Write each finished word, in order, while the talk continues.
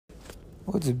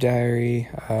What's up, diary?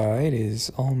 It is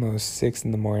almost 6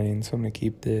 in the morning, so I'm gonna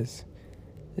keep this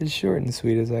as short and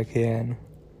sweet as I can.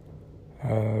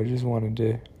 I just wanted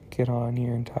to get on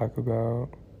here and talk about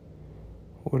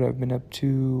what I've been up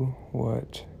to,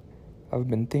 what I've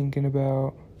been thinking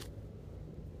about,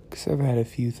 because I've had a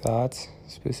few thoughts,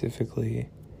 specifically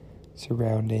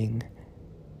surrounding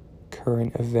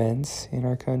current events in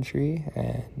our country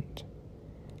and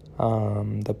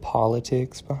the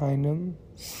politics behind them.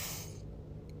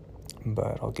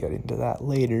 But I'll get into that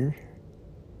later.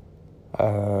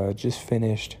 Just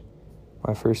finished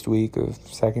my first week of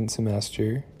second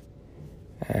semester,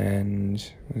 and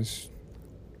it was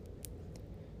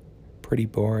pretty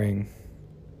boring.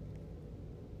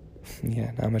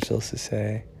 Yeah, not much else to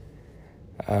say.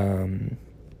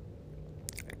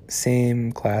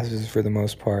 Same classes for the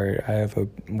most part. I have a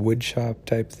wood shop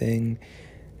type thing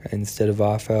instead of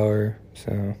off hour,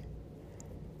 so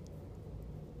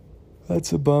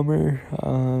that's a bummer.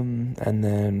 And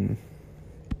then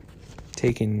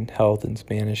taking health and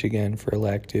Spanish again for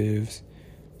electives,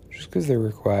 just because they're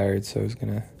required, so I was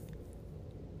gonna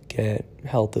get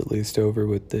health at least over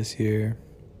with this year.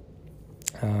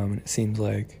 It seems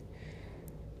like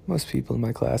most people in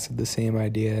my class have the same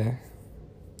idea.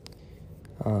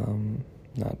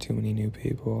 Not too many new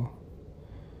people.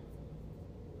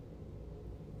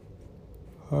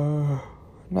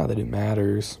 Not that it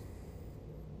matters.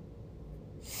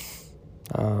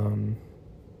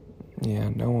 Yeah,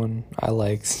 no one I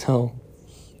like still.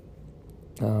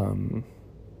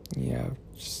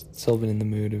 Just still been in the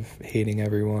mood of hating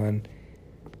everyone,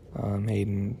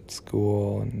 hating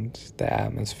school and the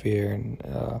atmosphere, and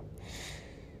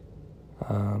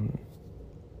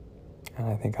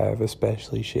I think I have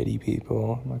especially shitty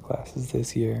people in my classes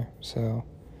this year, so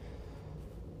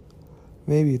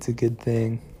maybe it's a good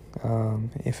thing,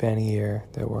 if any year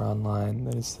that we're online,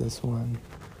 that it's this one.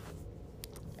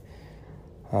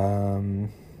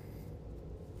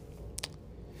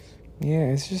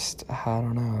 Yeah, it's just, I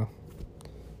don't know,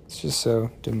 it's just so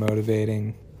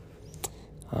demotivating.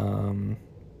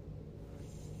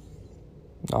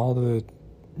 All the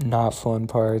not fun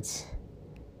parts,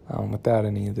 without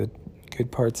any of the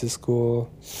good parts of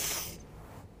school.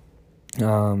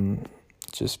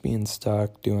 Just being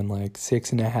stuck doing like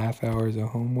 6.5 hours of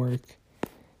homework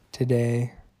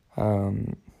today.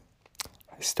 I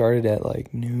started at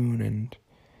like noon and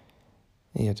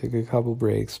took a couple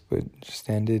breaks, but just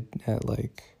ended at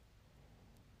like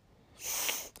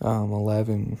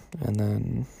 11, and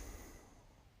then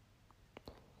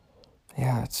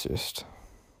it's just,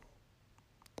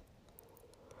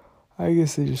 I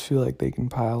guess they just feel like they can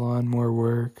pile on more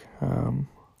work,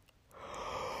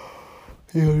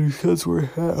 because we're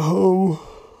at home.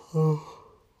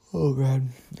 Oh God,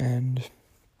 and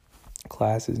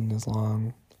class isn't as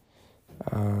long,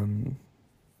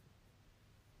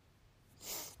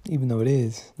 even though it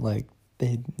is, like,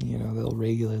 they'll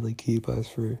regularly keep us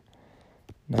for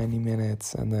 90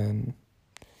 minutes, and then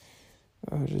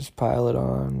just pile it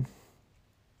on,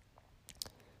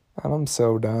 and I'm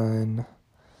so done,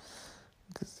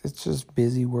 because it's just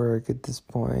busy work at this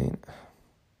point.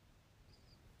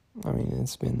 I mean,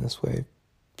 it's been this way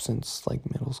since, like,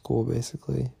 middle school,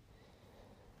 basically,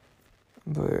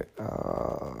 but,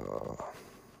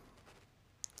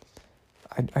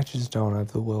 I just don't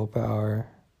have the willpower,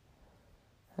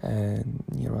 and,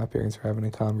 my parents were having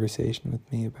a conversation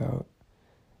with me about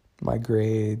my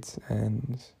grades,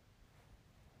 and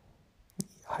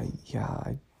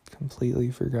I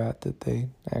completely forgot that they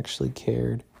actually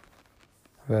cared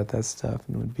about that stuff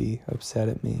and would be upset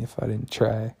at me if I didn't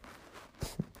try.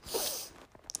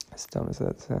 As dumb as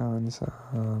that sounds,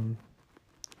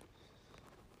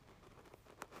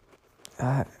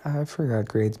 I forgot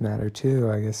grades matter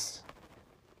too, I guess.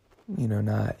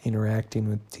 Not interacting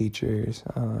with teachers,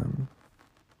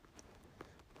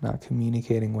 not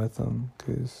communicating with them,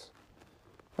 because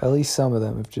at least some of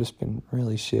them have just been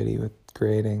really shitty with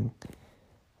grading.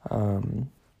 So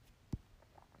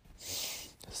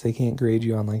they can't grade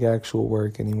you on like actual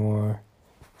work anymore.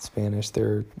 Spanish,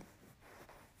 are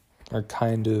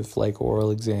kind of like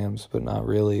oral exams, but not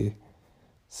really.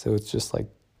 So it's just like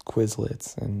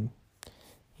Quizlets, and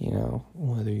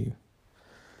whether you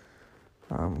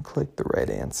click the right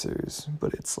answers,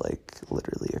 but it's like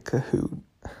literally a Kahoot.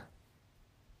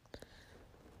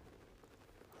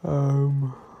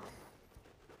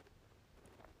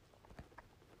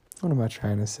 What am I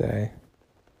trying to say?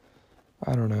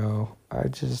 I don't know. I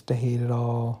just hate it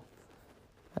all,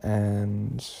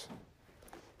 and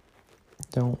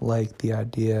don't like the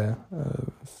idea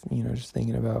of, just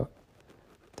thinking about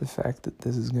the fact that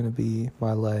this is going to be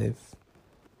my life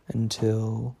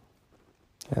until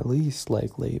at least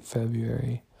like late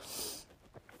February.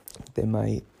 They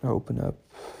might open up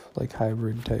like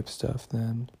hybrid type stuff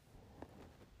then.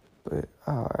 But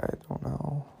I don't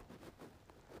know.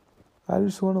 I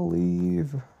just want to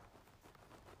leave.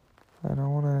 I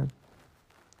want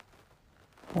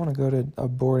to go to a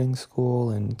boarding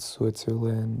school in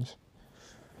Switzerland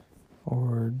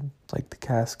or like the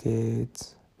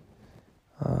Cascades.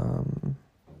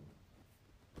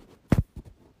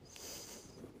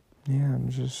 Yeah, and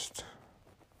just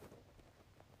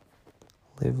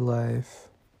live life.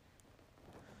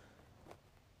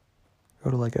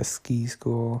 Go to like a ski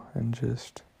school and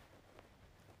just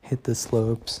hit the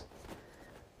slopes.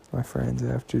 My friends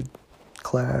after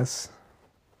class.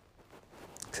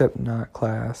 Except not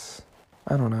class.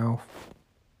 I don't know.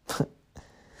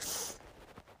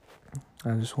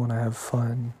 I just want to have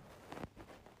fun.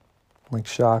 Like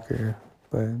Shocker,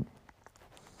 but...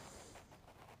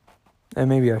 And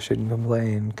maybe I shouldn't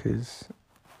complain, because,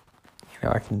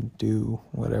 I can do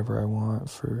whatever I want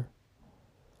for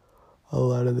a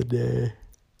lot of the day.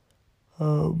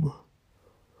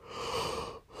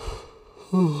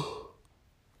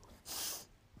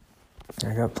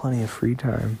 I got plenty of free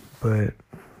time, but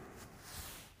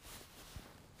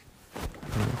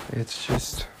it's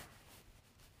just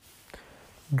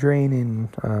draining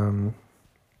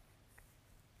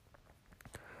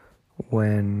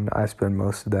when I spend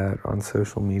most of that on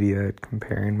social media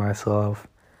comparing myself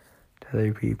to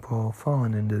other people,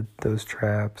 falling into those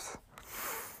traps,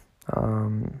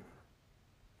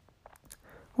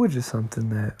 which is something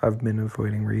that I've been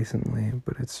avoiding recently,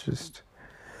 but it's just,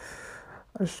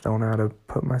 I just don't know how to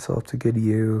put myself to good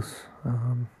use.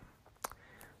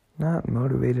 Not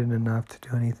motivated enough to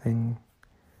do anything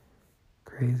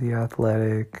crazy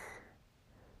athletic.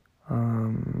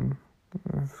 I've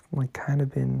like kind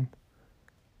of been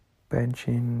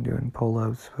benching, doing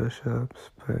pull-ups, push-ups,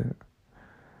 but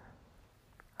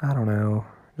I don't know.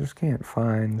 Just can't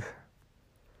find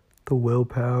the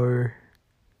willpower.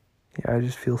 Yeah, I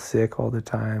just feel sick all the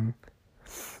time.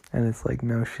 And it's like,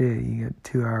 no shit, you get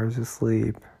 2 hours of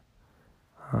sleep.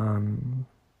 And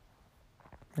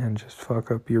just fuck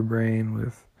up your brain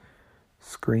with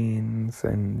screens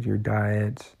and your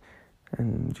diet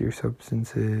and your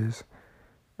substances.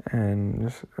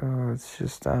 And it's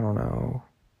just, I don't know.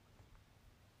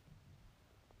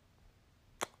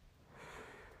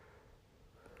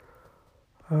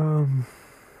 And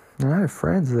I have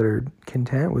friends that are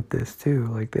content with this too.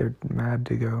 Like, they're mad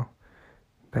to go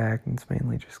back, and it's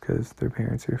mainly just because their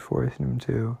parents are forcing them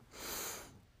to.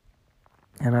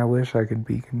 And I wish I could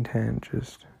be content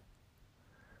just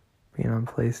being on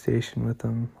PlayStation with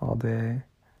them all day.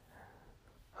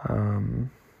 I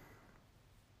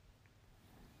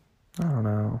don't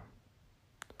know.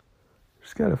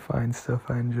 Just gotta find stuff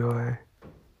I enjoy.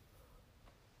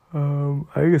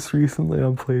 I guess recently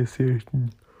on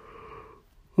PlayStation.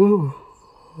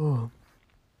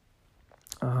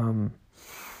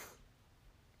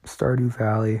 Stardew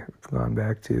Valley, I've gone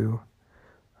back to.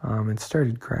 And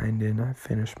started grinding. I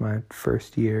finished my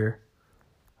first year,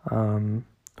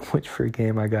 which for a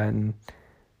game I got in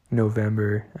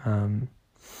November.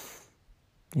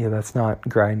 Yeah, that's not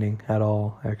grinding at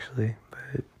all, actually,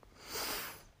 but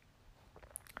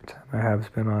the time I have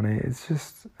spent on it, it's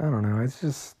just, I don't know, it's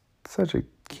just such a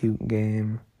cute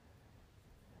game.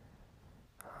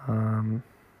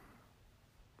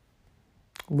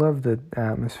 Love the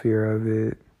atmosphere of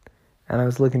it, and I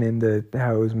was looking into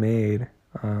how it was made.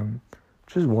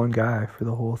 Just one guy for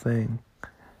the whole thing,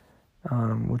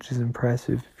 which is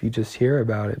impressive if you just hear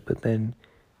about it, but then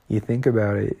you think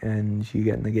about it and you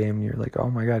get in the game and you're like, oh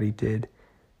my god, he did,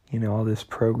 all this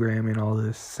programming, all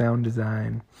this sound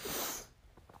design,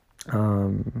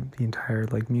 the entire,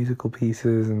 musical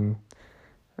pieces and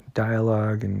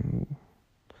dialogue and,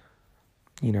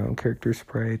 character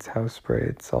sprites, house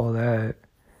sprites, all that.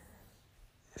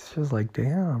 It's just like,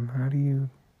 damn, how do you...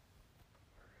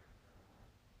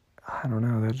 I don't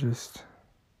know, that's just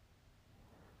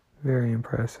very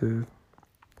impressive.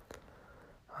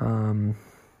 And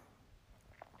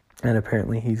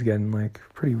apparently he's getting,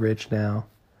 pretty rich now,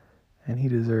 and he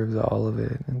deserves all of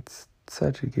it. It's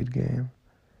such a good game.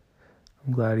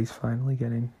 I'm glad he's finally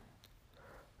getting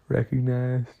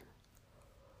recognized.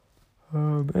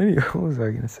 Anyway, what was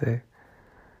I gonna say?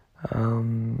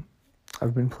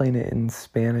 I've been playing it in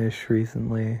Spanish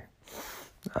recently.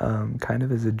 Kind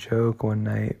of as a joke one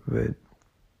night, but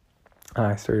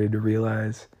I started to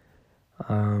realize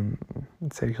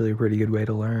it's actually a pretty good way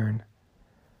to learn.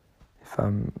 If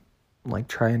I'm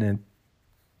trying to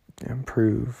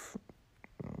improve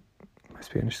my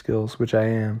Spanish skills, which I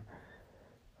am,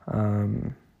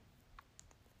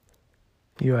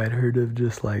 I'd heard of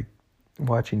just like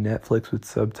watching Netflix with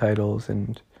subtitles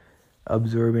and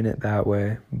absorbing it that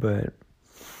way, but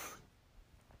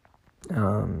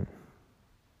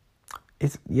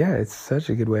it's such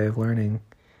a good way of learning,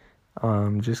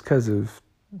 just because of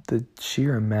the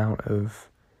sheer amount of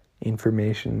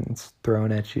information that's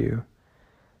thrown at you.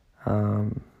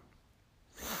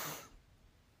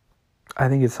 I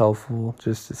think it's helpful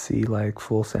just to see like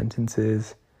full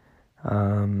sentences,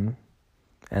 and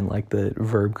like the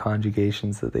verb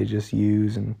conjugations that they just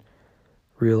use in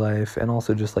real life, and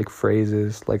also just like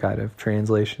phrases. Like I'd have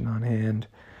translation on hand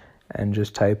and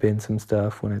just type in some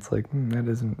stuff when it's like, that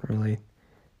doesn't really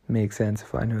make sense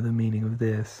if I know the meaning of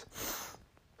this.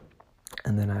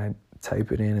 And then I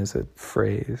type it in as a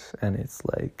phrase, and it's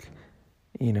like,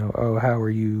 oh, how are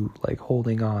you like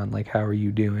holding on? Like, how are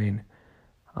you doing?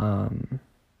 And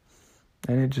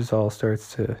it just all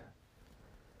starts to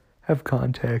have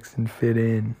context and fit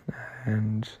in.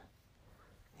 And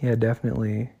yeah,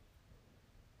 definitely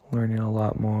learning a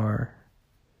lot more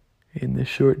in the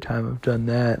short time I've done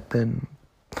that than,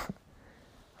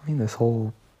 this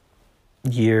whole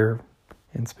year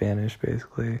in Spanish,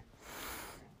 basically.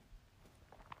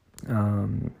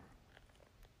 Not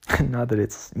that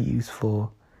it's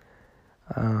useful.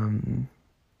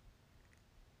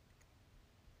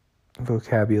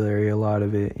 Vocabulary, a lot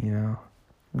of it, I'm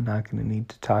not going to need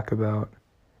to talk about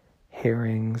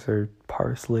herrings or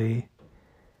parsley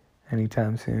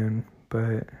anytime soon,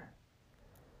 but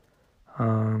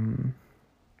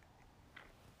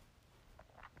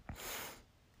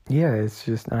yeah, it's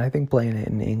just, and I think playing it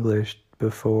in English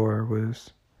before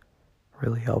was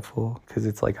really helpful, because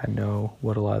it's like I know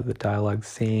what a lot of the dialogue's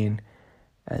saying,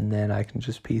 and then I can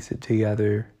just piece it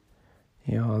together.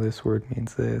 This word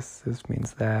means this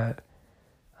means that.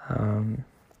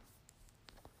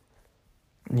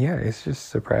 Yeah, it's just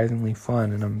surprisingly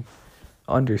fun, and I'm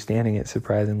understanding it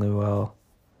surprisingly well.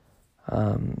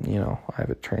 I have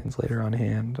a translator on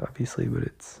hand, obviously, but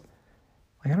it's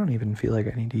like I don't even feel like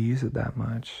I need to use it that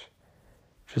much.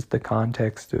 Just the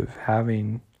context of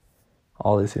having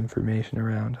all this information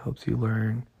around helps you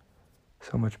learn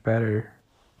so much better.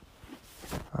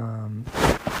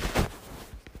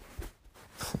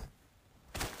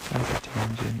 That's a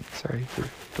tangent. Sorry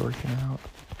for dorking out.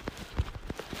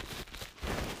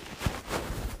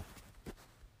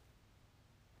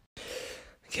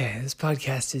 Okay, this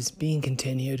podcast is being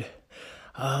continued.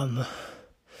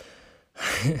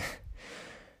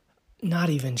 Not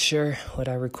even sure what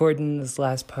I recorded in this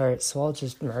last part, so I'll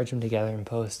just merge them together and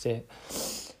post it.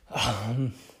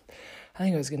 I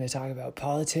think I was going to talk about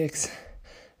politics.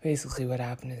 Basically what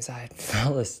happened is I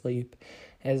fell asleep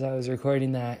as I was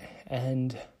recording that,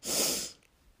 and this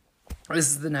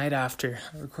is the night after.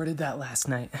 I recorded that last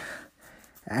night,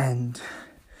 and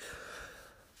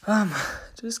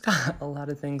just got a lot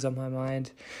of things on my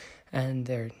mind, and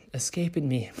they're escaping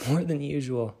me more than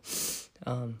usual.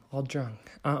 All drunk.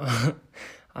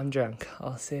 I'm drunk,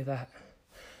 I'll say that.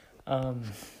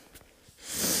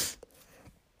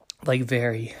 Like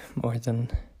very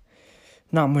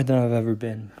not more than I've ever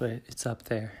been, but it's up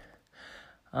there.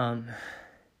 I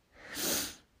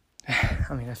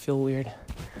feel weird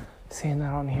saying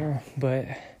that on here, but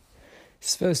it's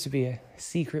supposed to be a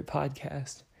secret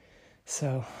podcast,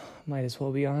 so might as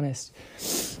well be honest.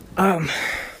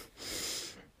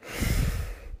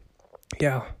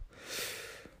 Yeah.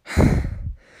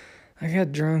 I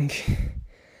got drunk,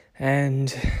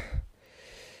 and,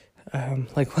 I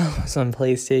was on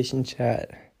PlayStation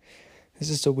chat. It was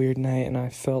just a weird night, and I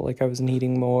felt like I was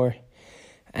needing more,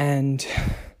 and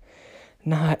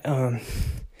not,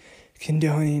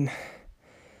 condoning,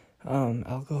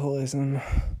 alcoholism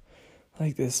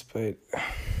like this, but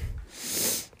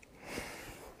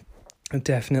it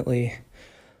definitely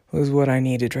was what I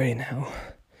needed right now,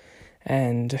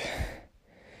 and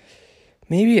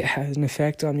maybe it has an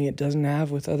effect on me it doesn't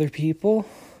have with other people.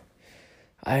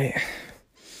 I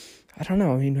don't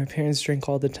know. My parents drink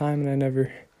all the time, and I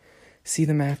never see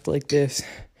them act like this,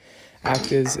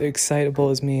 act as excitable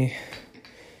as me.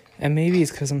 And maybe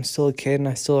it's because I'm still a kid and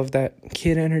I still have that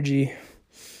kid energy.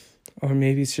 Or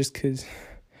maybe it's just because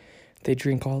they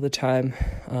drink all the time,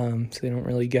 so they don't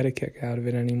really get a kick out of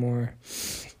it anymore.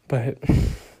 But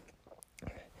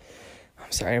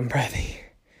I'm sorry, I'm breathy.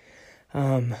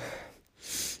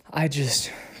 I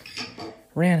just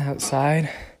ran outside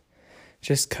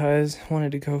just 'cause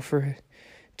wanted to go for a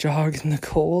jog in the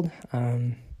cold.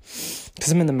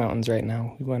 'Cause I'm in the mountains right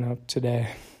now. We went up today,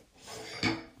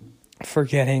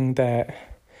 forgetting that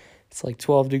it's like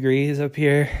 12 degrees up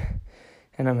here,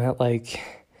 and I'm at like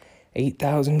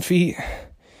 8,000 feet.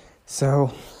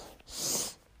 So,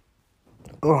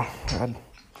 oh God,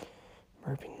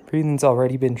 Breathing's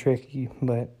already been tricky,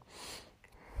 but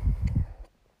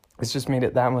it's just made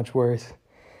it that much worse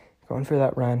going for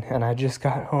that run. And I just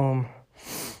got home.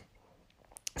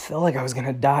 I felt like I was going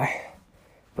to die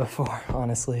before,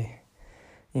 honestly.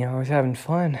 I was having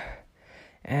fun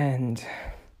and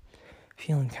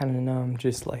feeling kind of numb,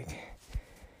 just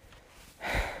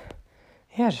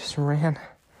just ran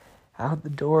out the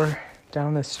door,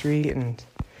 down the street, and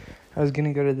I was going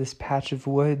to go to this patch of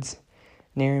woods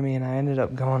near me, and I ended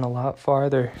up going a lot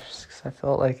farther because I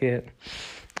felt like it.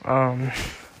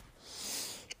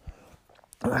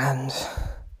 And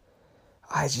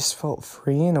I just felt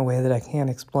free in a way that I can't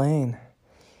explain.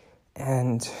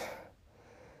 And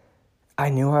I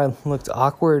knew I looked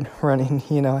awkward running.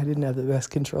 I didn't have the best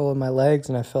control of my legs,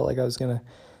 and I felt like I was going to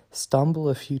stumble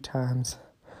a few times.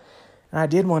 And I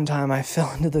did one time. I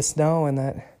fell into the snow, and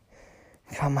that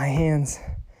got my hands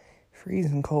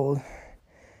freezing cold.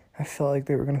 I felt like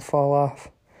they were going to fall off.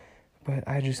 But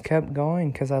I just kept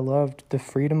going because I loved the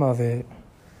freedom of it.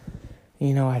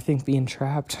 I think being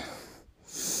trapped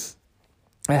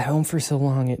at home for so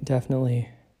long, it definitely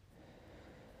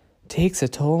takes a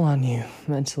toll on you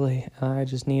mentally. I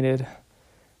just needed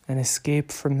an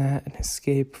escape from that, an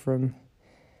escape from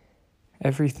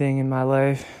everything in my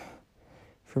life,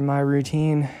 from my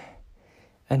routine,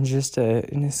 and just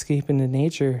an escape into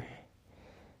nature.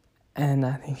 And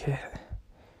I think it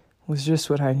was just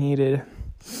what I needed.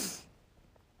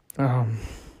 I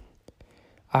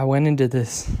went into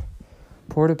this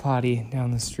porta potty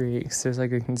down the street because there's a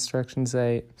construction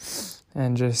site,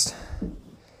 and just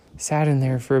sat in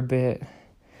there for a bit,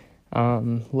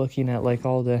 looking at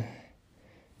all the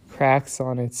cracks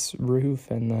on its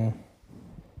roof, and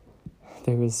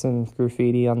there was some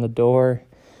graffiti on the door,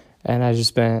 and I just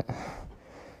spent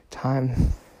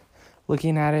time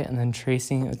looking at it and then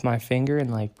tracing it with my finger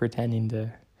and pretending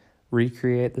to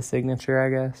recreate the signature, I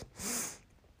guess.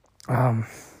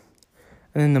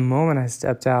 And then the moment I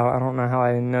stepped out, I don't know how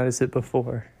I didn't notice it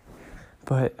before,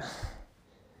 but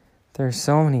there's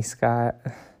so many stars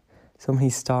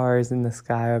in the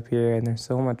sky up here, and they're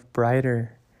so much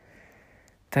brighter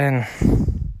than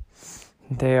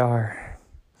they are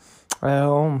at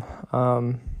home.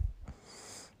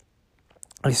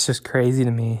 It's just crazy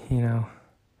to me,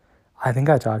 I think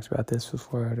I talked about this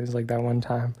before. It was that one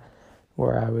time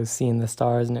where I was seeing the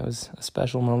stars, and it was a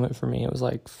special moment for me. It was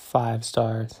 5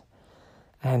 stars.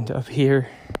 And up here,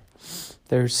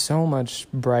 there's so much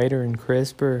brighter and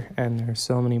crisper, and there's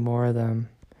so many more of them.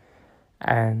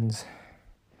 And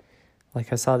I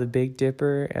saw the Big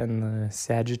Dipper and the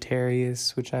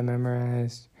Sagittarius, which I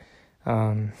memorized.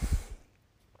 And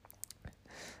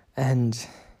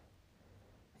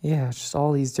yeah, just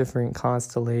all these different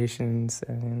constellations,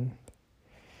 and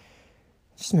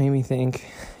it just made me think,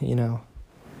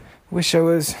 wish I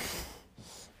was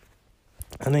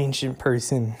an ancient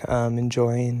person,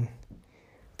 enjoying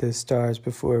the stars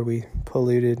before we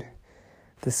polluted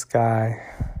the sky,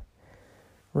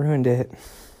 ruined it.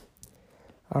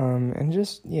 And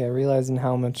just, realizing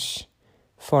how much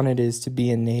fun it is to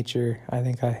be in nature. I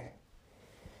think I,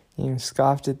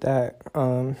 scoffed at that.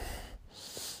 And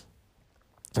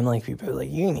people are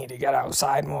you need to get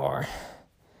outside more.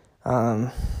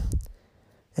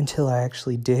 Until I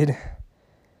actually did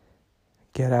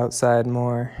get outside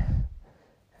more.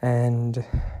 And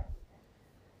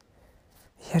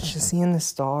just seeing the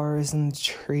stars and the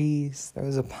trees. There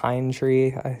was a pine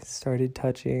tree I started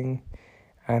touching,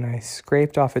 and I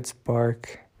scraped off its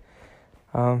bark.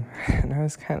 And I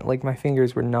was kind of my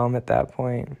fingers were numb at that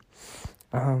point,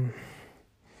 from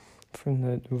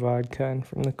the vodka and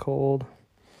from the cold,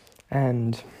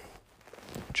 and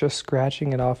just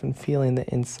scratching it off and feeling the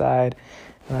inside.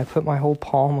 And I put my whole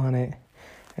palm on it,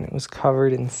 and it was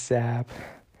covered in sap,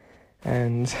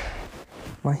 and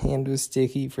my hand was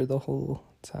sticky for the whole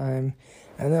time.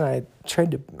 And then I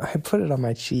put it on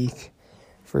my cheek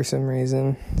for some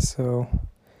reason. So,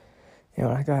 when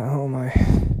I got home, I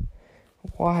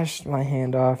washed my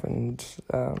hand off and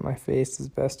my face as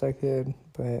best I could,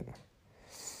 but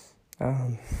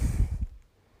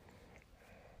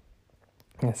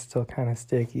it's still kind of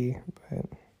sticky. But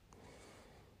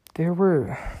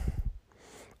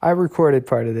I recorded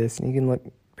part of this, and you can look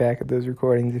back at those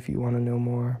recordings if you want to know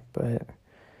more, but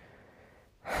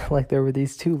there were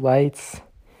these 2 lights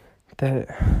and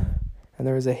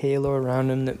there was a halo around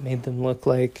them that made them look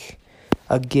like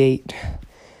a gate.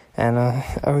 And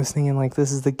I was thinking,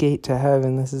 this is the gate to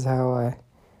heaven. This is how I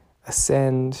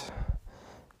ascend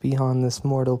beyond this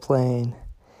mortal plane.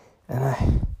 And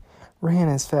I ran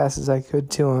as fast as I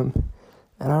could to him.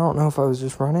 And I don't know if I was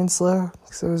just running slow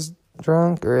because I was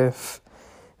drunk, or if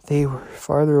they were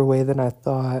farther away than I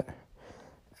thought.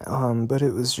 But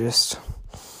it was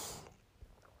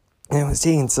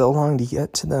taking so long to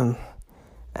get to them,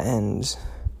 and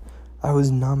I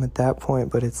was numb at that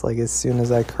point, but it's like as soon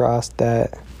as I crossed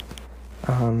that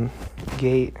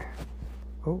gate.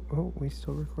 Oh, we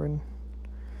still recording?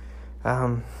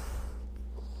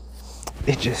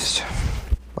 It just,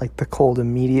 like, the cold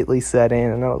immediately set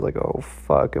in, and I was like, oh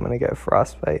fuck, I'm gonna get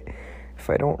frostbite if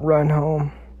I don't run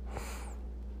home.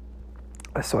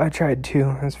 So I tried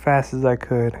to, as fast as I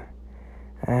could,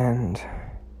 and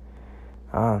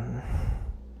I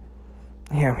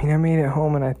made it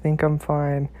home, and I think I'm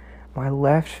fine. My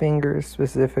left fingers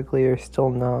specifically are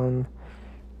still numb.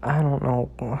 I don't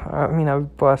know. I mean,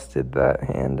 I've busted that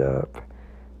hand up.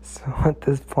 So at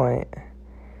this point,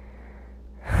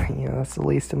 that's the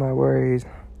least of my worries.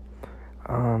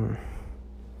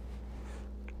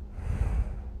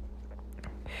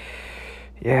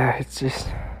 It's just,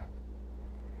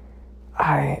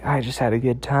 I just had a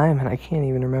good time, and I can't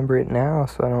even remember it now,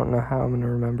 so I don't know how I'm going to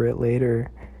remember it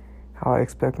later, how I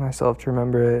expect myself to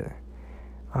remember it.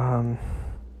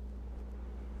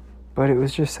 But it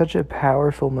was just such a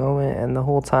powerful moment, and the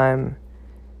whole time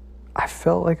I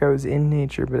felt like I was in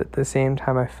nature, but at the same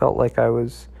time I felt like I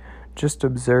was just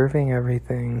observing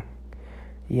everything.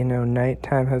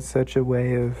 Nighttime has such a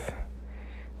way of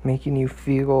making you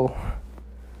feel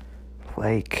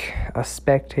like a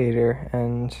spectator,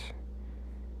 and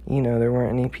there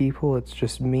weren't any people, it's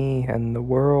just me and the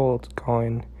world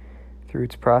going through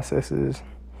its processes.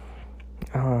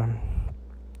 And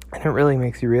it really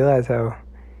makes you realize how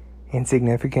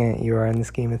insignificant you are in the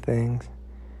scheme of things.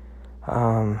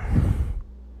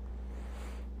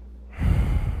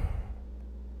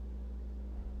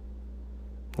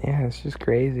 It's just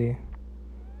crazy.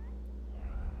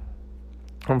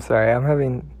 I'm sorry, I'm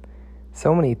having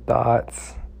so many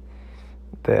thoughts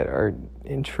that are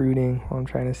intruding while I'm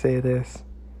trying to say this.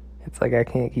 It's like I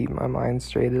can't keep my mind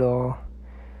straight at all.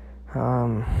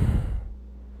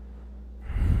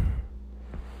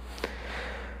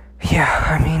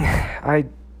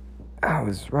 I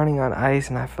was running on ice,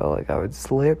 and I felt like I would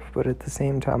slip, but at the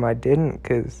same time I didn't,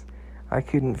 because I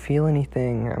couldn't feel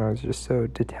anything, and I was just so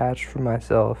detached from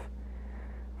myself,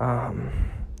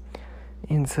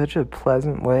 in such a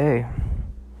pleasant way.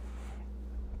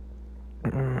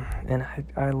 And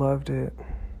I loved it.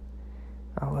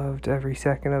 I loved every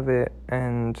second of it.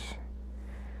 And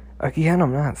again,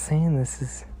 I'm not saying this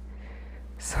is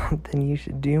something you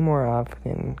should do more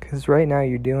often, because right now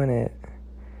you're doing it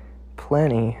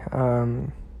plenty.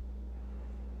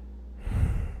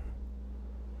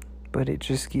 But it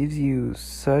just gives you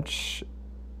such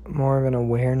more of an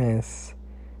awareness.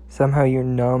 Somehow you're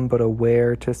numb but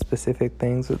aware to specific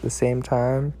things at the same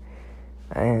time.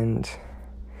 And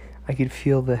I could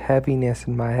feel the heaviness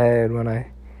in my head when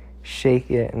I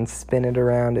shake it and spin it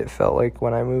around. It felt like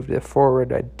when I moved it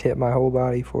forward, I'd tip my whole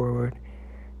body forward.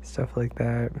 Stuff like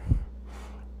that.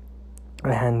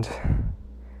 And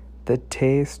the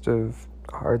taste of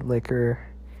hard liquor,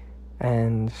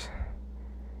 and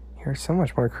you're so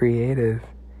much more creative,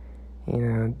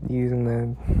 using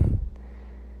the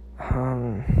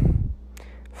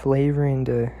flavoring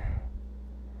to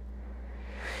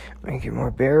make it more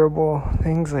bearable,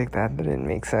 things like that didn't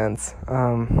make sense.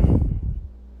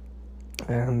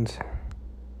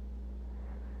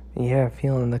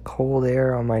 Feeling the cold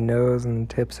air on my nose and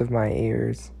the tips of my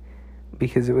ears,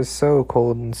 because it was so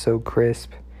cold and so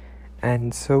crisp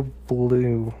and so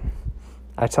blue.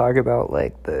 I talk about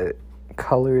like the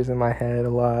colors in my head a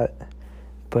lot,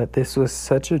 but this was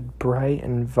such a bright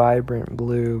and vibrant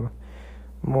blue,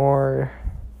 more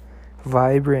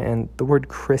vibrant, and the word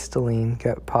crystalline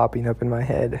kept popping up in my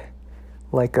head,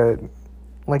 like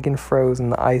in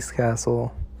Frozen, the ice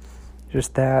castle.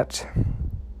 Just that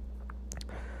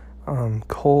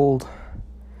cold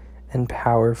and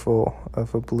powerful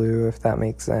of a blue, if that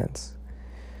makes sense.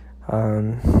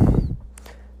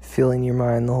 Filling your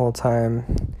mind the whole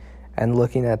time, and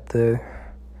looking at the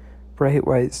bright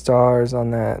white stars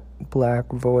on that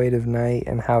black void of night,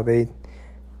 and how they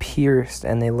pierced,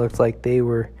 and they looked like they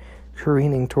were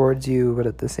careening towards you, but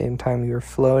at the same time you were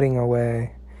floating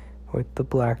away with the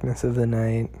blackness of the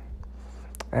night.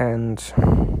 And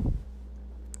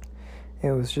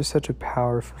it was just such a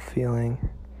powerful feeling.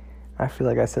 I feel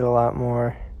like I said a lot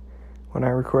more when I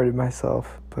recorded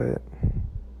myself, but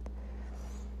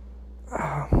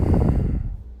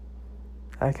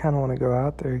I kind of want to go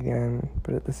out there again,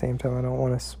 but at the same time I don't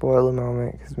want to spoil the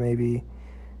moment, because maybe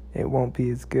it won't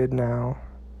be as good now.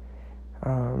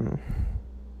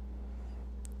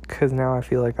 Because now I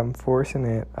feel like I'm forcing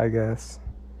it, I guess.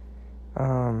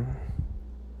 I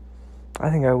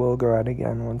think I will go out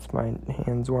again once my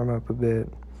hands warm up a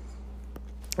bit.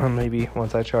 Or maybe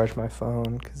once I charge my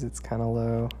phone, because it's kind of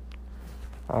low.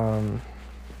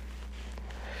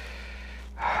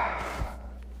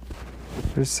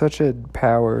 There's such a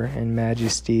power and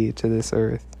majesty to this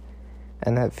earth,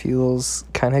 and that feels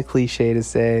kind of cliche to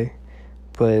say,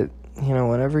 but,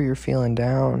 whenever you're feeling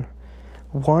down,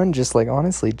 one, just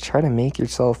honestly try to make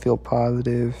yourself feel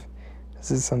positive.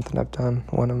 This is something I've done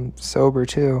when I'm sober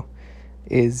too,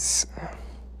 is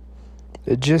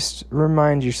just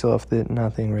remind yourself that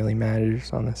nothing really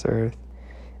matters on this earth,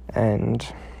 and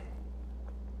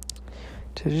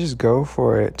to just go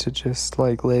for it, to just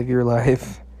live your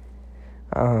life.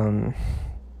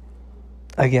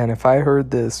 Again, if I heard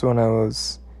this when I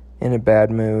was in a bad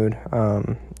mood,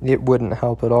 it wouldn't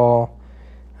help at all.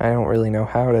 I don't really know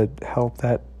how to help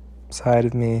that side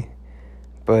of me,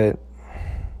 but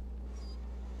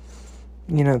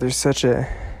there's such an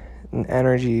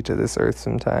energy to this earth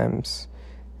sometimes,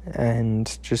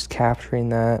 and just capturing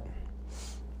that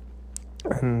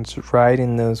and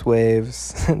riding those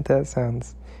waves. That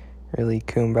sounds really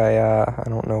kumbaya. I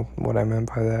don't know what I meant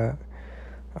by that.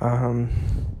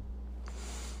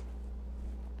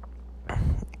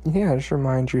 Just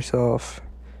remind yourself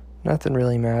nothing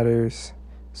really matters,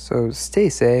 so stay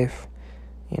safe.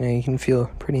 You can feel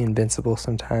pretty invincible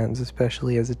sometimes,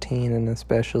 especially as a teen, and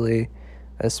especially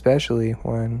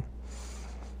when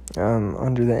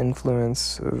under the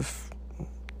influence of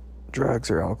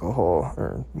drugs or alcohol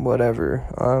or whatever.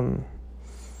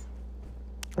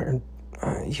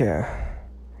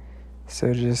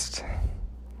 So just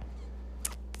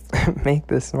make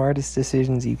the smartest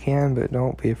decisions you can, but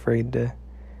don't be afraid to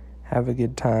have a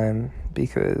good time,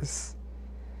 because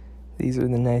these are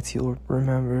the nights you'll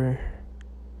remember.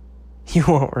 You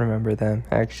won't remember them,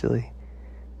 actually,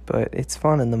 but it's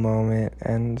fun in the moment,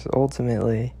 and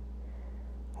ultimately,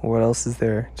 what else is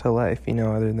there to life,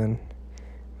 other than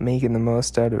making the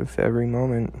most out of every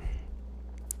moment,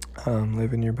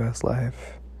 living your best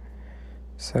life.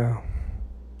 So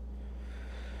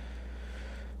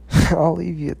I'll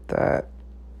leave you at that.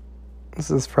 This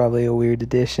is probably a weird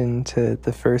addition to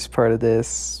the first part of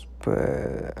this,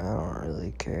 but I don't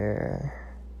really care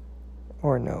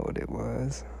or know what it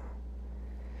was.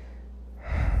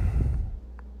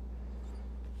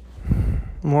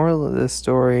 Moral of this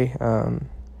story,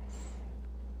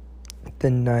 the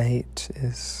night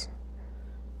is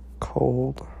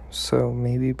cold, so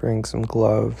maybe bring some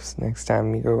gloves next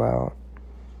time you go out.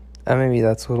 Maybe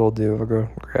that's what I'll do. I'll go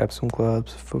grab some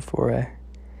gloves before I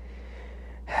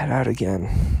head out again.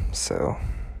 So,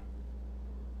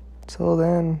 till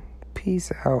then,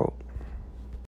 peace out.